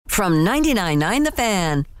From 99.9 The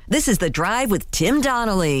Fan, this is The Drive with Tim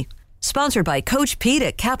Donnelly. Sponsored by Coach Pete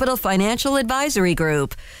at Capital Financial Advisory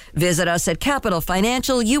Group. Visit us at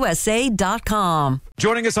capitalfinancialusa.com.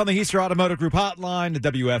 Joining us on the Heister Automotive Group hotline, the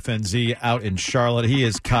WFNZ out in Charlotte, he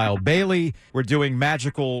is Kyle Bailey. We're doing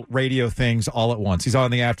magical radio things all at once. He's on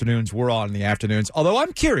in the afternoons. We're on in the afternoons. Although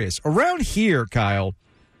I'm curious, around here, Kyle,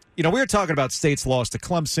 we were talking about State's loss to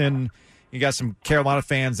Clemson. You got some Carolina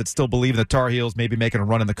fans that still believe in the Tar Heels maybe making a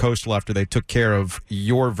run in the Coastal after they took care of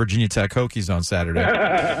your Virginia Tech Hokies on Saturday,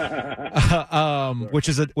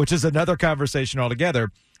 which is another conversation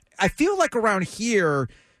altogether. I feel like around here,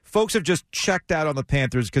 folks have just checked out on the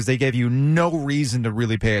Panthers because they gave you no reason to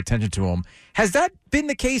really pay attention to them. Has that been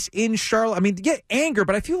the case in Charlotte? I mean, yeah, anger,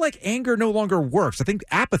 but I feel like anger no longer works. I think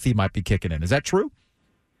apathy might be kicking in. Is that true?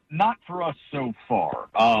 Not for us so far.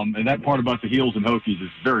 And that part about the Heels and Hokies is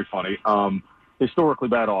very funny. Historically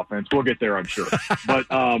bad offense. We'll get there, I'm sure. But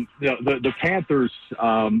the Panthers,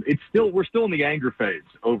 we're still in the anger phase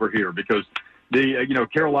over here because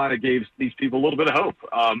Carolina gave these people a little bit of hope.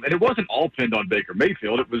 And it wasn't all pinned on Baker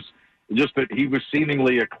Mayfield. It was just that he was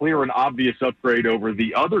seemingly a clear and obvious upgrade over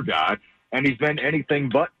the other guy, and he's been anything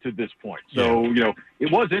but to this point. So,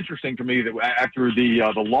 it was interesting to me that after the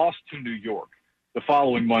loss to New York, the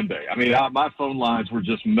following Monday, I mean, my phone lines were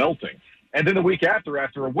just melting. And then the week after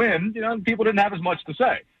a win, people didn't have as much to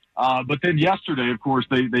say. But then yesterday, of course,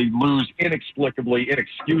 they lose inexcusably,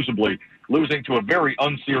 losing to a very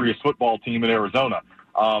unserious football team in Arizona.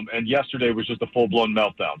 And yesterday was just a full-blown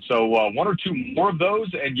meltdown. So one or two more of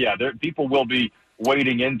those, and people will be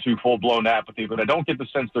wading into full-blown apathy, but I don't get the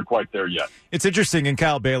sense they're quite there yet. It's interesting, and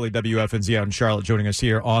Kyle Bailey, WFNZ out in Charlotte, joining us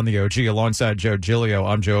here on the OG alongside Joe Giglio.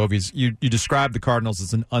 I'm Joe Ovies. You described the Cardinals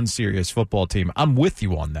as an unserious football team. I'm with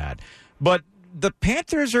you on that. But the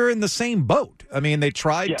Panthers are in the same boat. I mean, they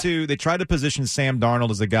tried to position Sam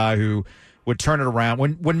Darnold as a guy who would turn it around.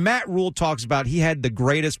 When Matt Rule talks about he had the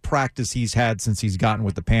greatest practice he's had since he's gotten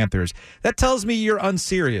with the Panthers, that tells me you're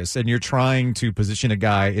unserious and you're trying to position a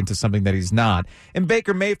guy into something that he's not. And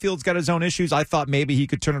Baker Mayfield's got his own issues. I thought maybe he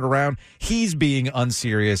could turn it around. He's being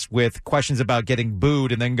unserious with questions about getting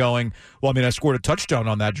booed and then going, well, I mean, I scored a touchdown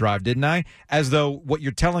on that drive, didn't I? As though what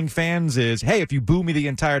you're telling fans is, hey, if you boo me the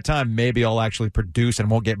entire time, maybe I'll actually produce and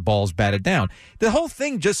won't get balls batted down. The whole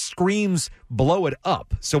thing just screams blow it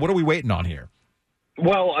up. So what are we waiting on here?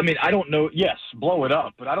 Well, I mean, I don't know. Yes, blow it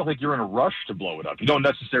up, but I don't think you're in a rush to blow it up. You don't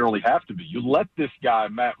necessarily have to be. You let this guy,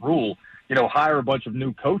 Matt Rule, hire a bunch of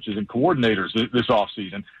new coaches and coordinators this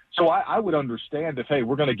offseason. So I would understand if, hey,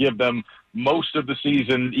 we're going to give them most of the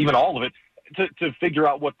season, even all of it, to figure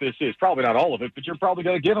out what this is. Probably not all of it, but you're probably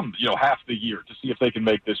going to give them, half the year to see if they can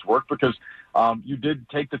make this work because you did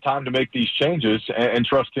take the time to make these changes and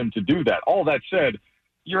trust him to do that. All that said,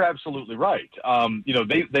 you're absolutely right.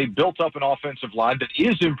 They built up an offensive line that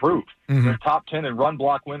is improved. Mm-hmm. They're top 10 in run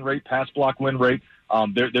block win rate, pass block win rate.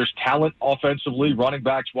 There's talent offensively, running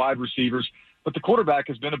backs, wide receivers, but the quarterback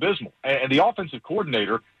has been abysmal. And the offensive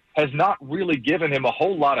coordinator has not really given him a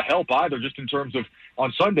whole lot of help either, just in terms of,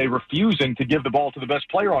 on Sunday, refusing to give the ball to the best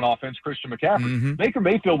player on offense, Christian McCaffrey. Mm-hmm. Baker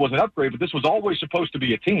Mayfield was an upgrade, but this was always supposed to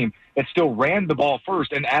be a team that still ran the ball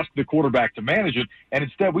first and asked the quarterback to manage it. And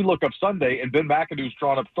instead, we look up Sunday, and Ben McAdoo's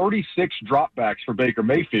drawn up 36 dropbacks for Baker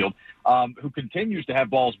Mayfield, who continues to have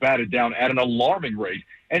balls batted down at an alarming rate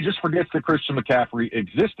and just forgets that Christian McCaffrey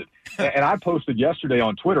existed. And I posted yesterday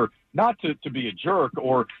on Twitter, not to be a jerk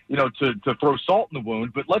or, to throw salt in the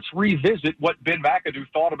wound, but let's revisit what Ben McAdoo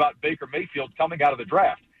thought about Baker Mayfield coming out of the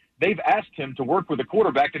draft. They've asked him to work with a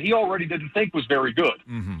quarterback that he already didn't think was very good.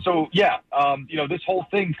 Mm-hmm. So, this whole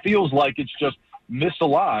thing feels like it's just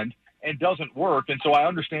misaligned and doesn't work. And so I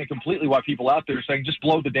understand completely why people out there are saying just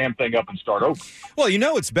blow the damn thing up and start over. Well,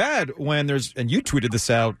 it's bad when there's – and you tweeted this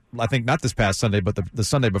out, I think not this past Sunday, but the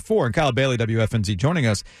Sunday before, and Kyle Bailey, WFNZ, joining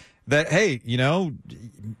us, that, hey,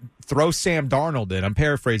 throw Sam Darnold in. I'm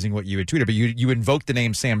paraphrasing what you had tweeted, but you invoked the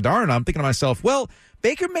name Sam Darnold. I'm thinking to myself, well,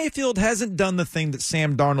 Baker Mayfield hasn't done the thing that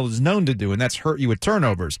Sam Darnold is known to do, and that's hurt you with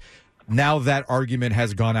turnovers. Now that argument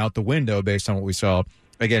has gone out the window based on what we saw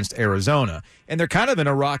against Arizona. And they're kind of in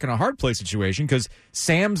a rock and a hard place situation because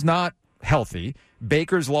Sam's not healthy.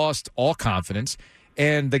 Baker's lost all confidence.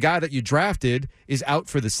 And the guy that you drafted is out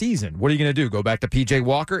for the season. What are you going to do? Go back to P.J.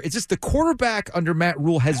 Walker? It's just the quarterback under Matt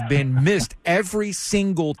Rule has been missed every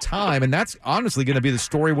single time. And that's honestly going to be the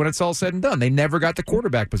story when it's all said and done. They never got the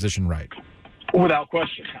quarterback position right. Without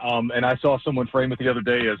question. And I saw someone frame it the other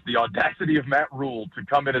day as the audacity of Matt Rule to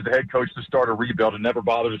come in as a head coach to start a rebuild and never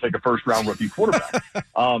bother to take a first-round rookie quarterback.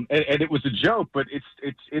 And it was a joke, but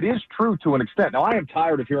it is true to an extent. Now, I am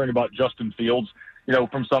tired of hearing about Justin Fields,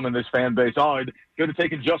 from some in this fan base. Oh, Could have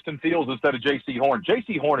taken Justin Fields instead of J.C. Horn.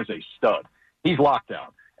 J.C. Horn is a stud. He's locked down.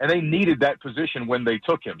 And they needed that position when they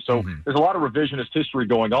took him. So there's a lot of revisionist history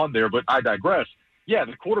going on there, but I digress. Yeah,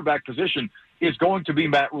 the quarterback position is going to be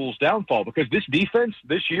Matt Rule's downfall because this defense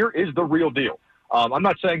this year is the real deal. I'm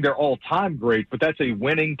not saying they're all-time great, but that's a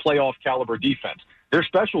winning playoff caliber defense. Their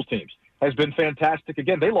special teams has been fantastic.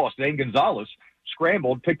 Again, they lost Zane Gonzalez,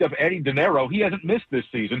 scrambled, picked up Eddie De Niro. He hasn't missed this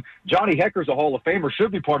season. Johnny Hecker's a Hall of Famer,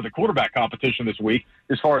 should be part of the quarterback competition this week,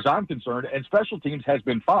 as far as I'm concerned, and special teams has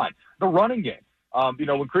been fine. The running game,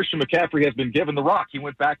 when Christian McCaffrey has been given the rock, he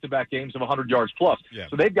went back-to-back games of 100 yards plus. Yeah.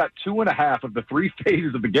 So they've got 2.5 of the 3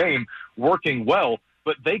 phases of the game working well,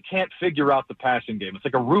 but they can't figure out the passing game. It's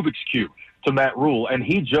like a Rubik's Cube to Matt Rule, and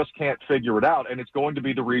he just can't figure it out, and it's going to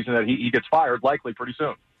be the reason that he gets fired likely pretty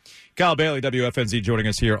soon. Kyle Bailey, WFNZ, joining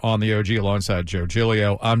us here on the OG alongside Joe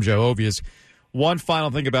Giglio. I'm Joe Ovies. One final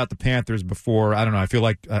thing about the Panthers before, I don't know, I feel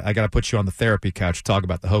like I got to put you on the therapy couch to talk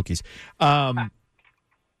about the Hokies.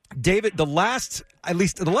 David, the last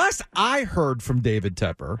I heard from David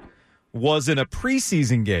Tepper was in a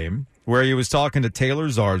preseason game where he was talking to Taylor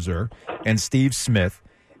Zarzour and Steve Smith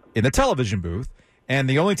in the television booth. And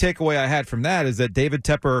the only takeaway I had from that is that David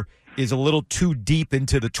Tepper is a little too deep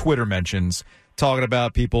into the Twitter mentions, talking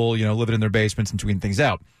about people, living in their basements and tweeting things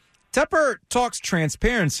out. Tepper talks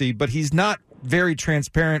transparency, but he's not very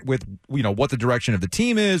transparent with, what the direction of the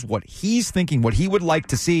team is, what he's thinking, what he would like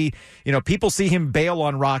to see. People see him bail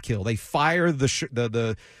on Rock Hill. They fire the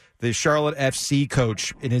Charlotte FC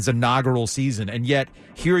coach in his inaugural season, and yet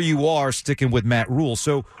here you are sticking with Matt Rule.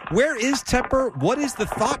 So where is Tepper? What is the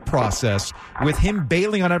thought process with him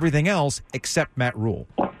bailing on everything else except Matt Rule?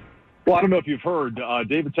 Well, I don't know if you've heard,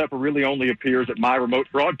 David Tepper really only appears at my remote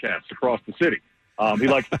broadcasts across the city. He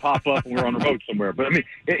likes to pop up when we're on remote somewhere. But,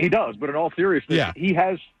 he does. But in all seriousness, he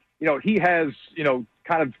has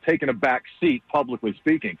kind of taken a back seat, publicly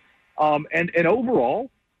speaking. And overall,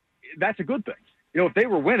 that's a good thing. If they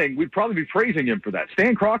were winning, we'd probably be praising him for that.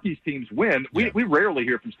 Stan Kroenke's teams win. We rarely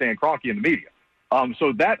hear from Stan Kroenke in the media.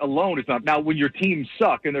 So that alone is not. Now, when your teams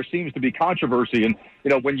suck and there seems to be controversy, and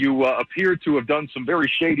when you appear to have done some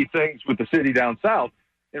very shady things with the city down south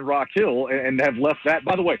in Rock Hill and have left that.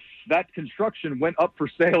 By the way, that construction went up for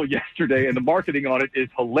sale yesterday, and the marketing on it is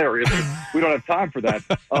hilarious. We don't have time for that.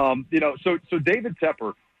 So David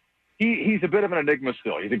Tepper, he's a bit of an enigma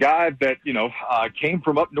still. He's a guy that came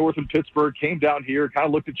from up north in Pittsburgh, came down here, kind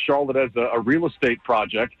of looked at Charlotte as a real estate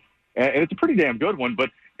project, and it's a pretty damn good one, but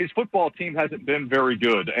his football team hasn't been very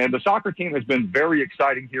good. And the soccer team has been very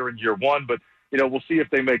exciting here in year one, but, we'll see if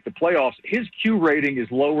they make the playoffs. His Q rating is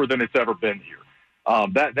lower than it's ever been here.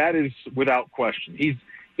 That is without question.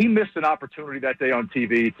 He missed an opportunity that day on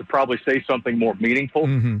TV to probably say something more meaningful.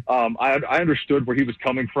 Mm-hmm. I understood where he was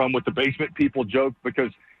coming from with the basement people joke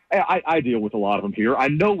because I deal with a lot of them here. I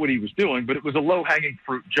know what he was doing, but it was a low-hanging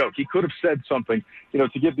fruit joke. He could have said something,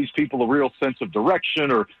 to give these people a real sense of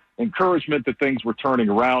direction or encouragement that things were turning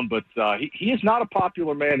around, but he is not a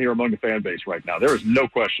popular man here among the fan base right now. There is no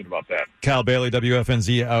question about that. Kyle Bailey,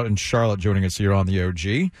 WFNZ out in Charlotte, joining us here on the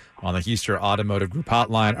OG on the Heister Automotive Group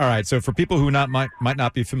hotline. All right, so for people who might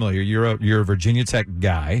not be familiar, you're a Virginia Tech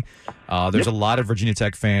guy. There's a lot of Virginia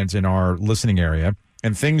Tech fans in our listening area,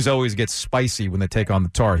 and things always get spicy when they take on the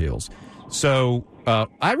Tar Heels. So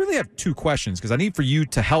I really have 2 questions because I need for you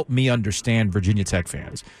to help me understand Virginia Tech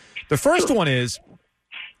fans. The first one is,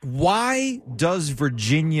 why does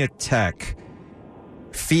Virginia Tech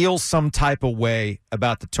feel some type of way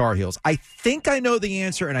about the Tar Heels? I think I know the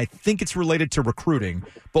answer, and I think it's related to recruiting.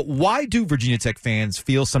 But why do Virginia Tech fans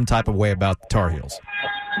feel some type of way about the Tar Heels?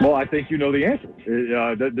 Well, I think you know the answer.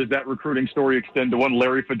 Does that recruiting story extend to one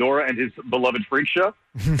Larry Fedora and his beloved freak show?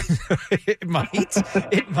 It might.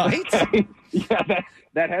 It might. Yeah,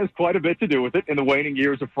 that has quite a bit to do with it. In the waning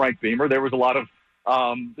years of Frank Beamer, there was a lot of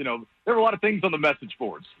there were a lot of things on the message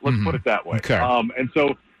boards. Let's put it that way. Okay. And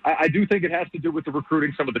so I do think it has to do with the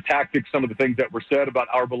recruiting, some of the tactics, some of the things that were said about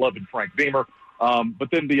our beloved Frank Beamer. But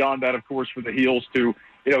then beyond that, of course, for the Heels to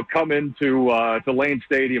come into to Lane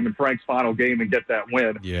Stadium in Frank's final game and get that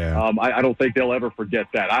win. Yeah. I don't think they'll ever forget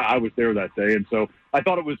that. I was there that day, and so I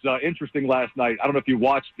thought it was interesting last night. I don't know if you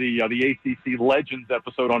watched the ACC Legends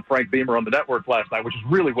episode on Frank Beamer on the network last night, which is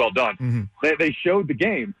really well done. Mm-hmm. They showed the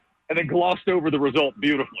game and then glossed over the result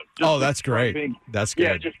beautifully. That's great. That's good.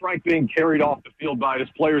 Yeah, just Frank being carried off the field by his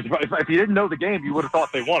players. If you didn't know the game, you would have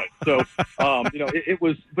thought they won it. So, it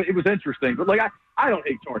was interesting. But I don't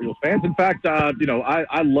hate Tar Heels fans. In fact,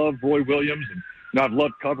 I love Roy Williams, and I've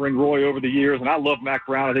loved covering Roy over the years, and I love Mac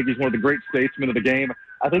Brown. I think he's one of the great statesmen of the game.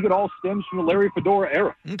 I think it all stems from the Larry Fedora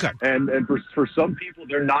era. Okay. And for some people,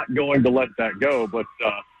 they're not going to let that go. But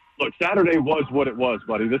look, Saturday was what it was,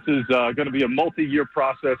 buddy. This is going to be a multi-year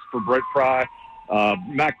process for Brett Pry.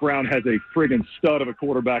 Mac Brown has a friggin' stud of a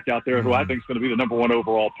quarterback out there who I think is going to be the number 1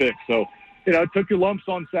 overall pick. So, it took your lumps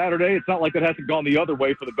on Saturday. It's not like it hasn't gone the other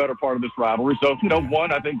way for the better part of this rivalry. So,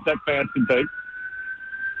 one I think Tech fans can take.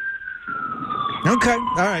 Okay.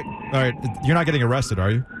 All right. You're not getting arrested, are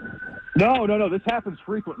you? No. This happens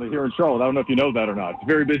frequently here in Charlotte. I don't know if you know that or not. It's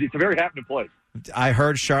very busy. It's a very happening place. I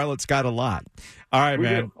heard Charlotte's got a lot. All right,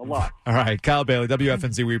 man. A lot. All right. Kyle Bailey,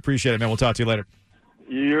 WFNZ. We appreciate it, man. We'll talk to you later.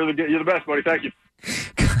 You're the best, buddy. Thank you.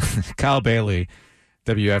 Kyle Bailey,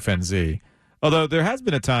 WFNZ. Although there has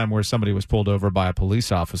been a time where somebody was pulled over by a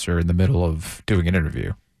police officer in the middle of doing an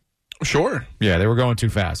interview. Sure. Yeah, they were going too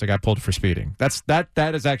fast. They got pulled for speeding. That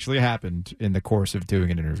has actually happened in the course of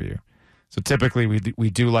doing an interview. So typically we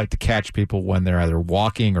do like to catch people when they're either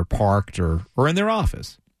walking or parked or in their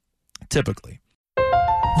office. Typically.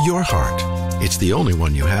 Your heart. It's the only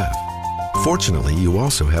one you have. Fortunately, you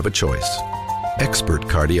also have a choice. Expert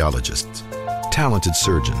cardiologists, talented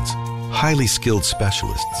surgeons, highly skilled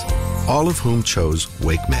specialists, all of whom chose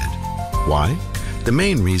WakeMed. Why? The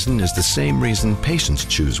main reason is the same reason patients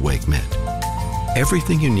choose WakeMed.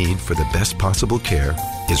 Everything you need for the best possible care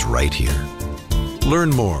is right here. Learn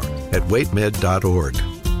more at wakemed.org.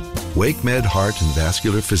 WakeMed Heart and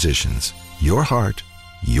Vascular Physicians. Your heart,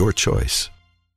 your choice.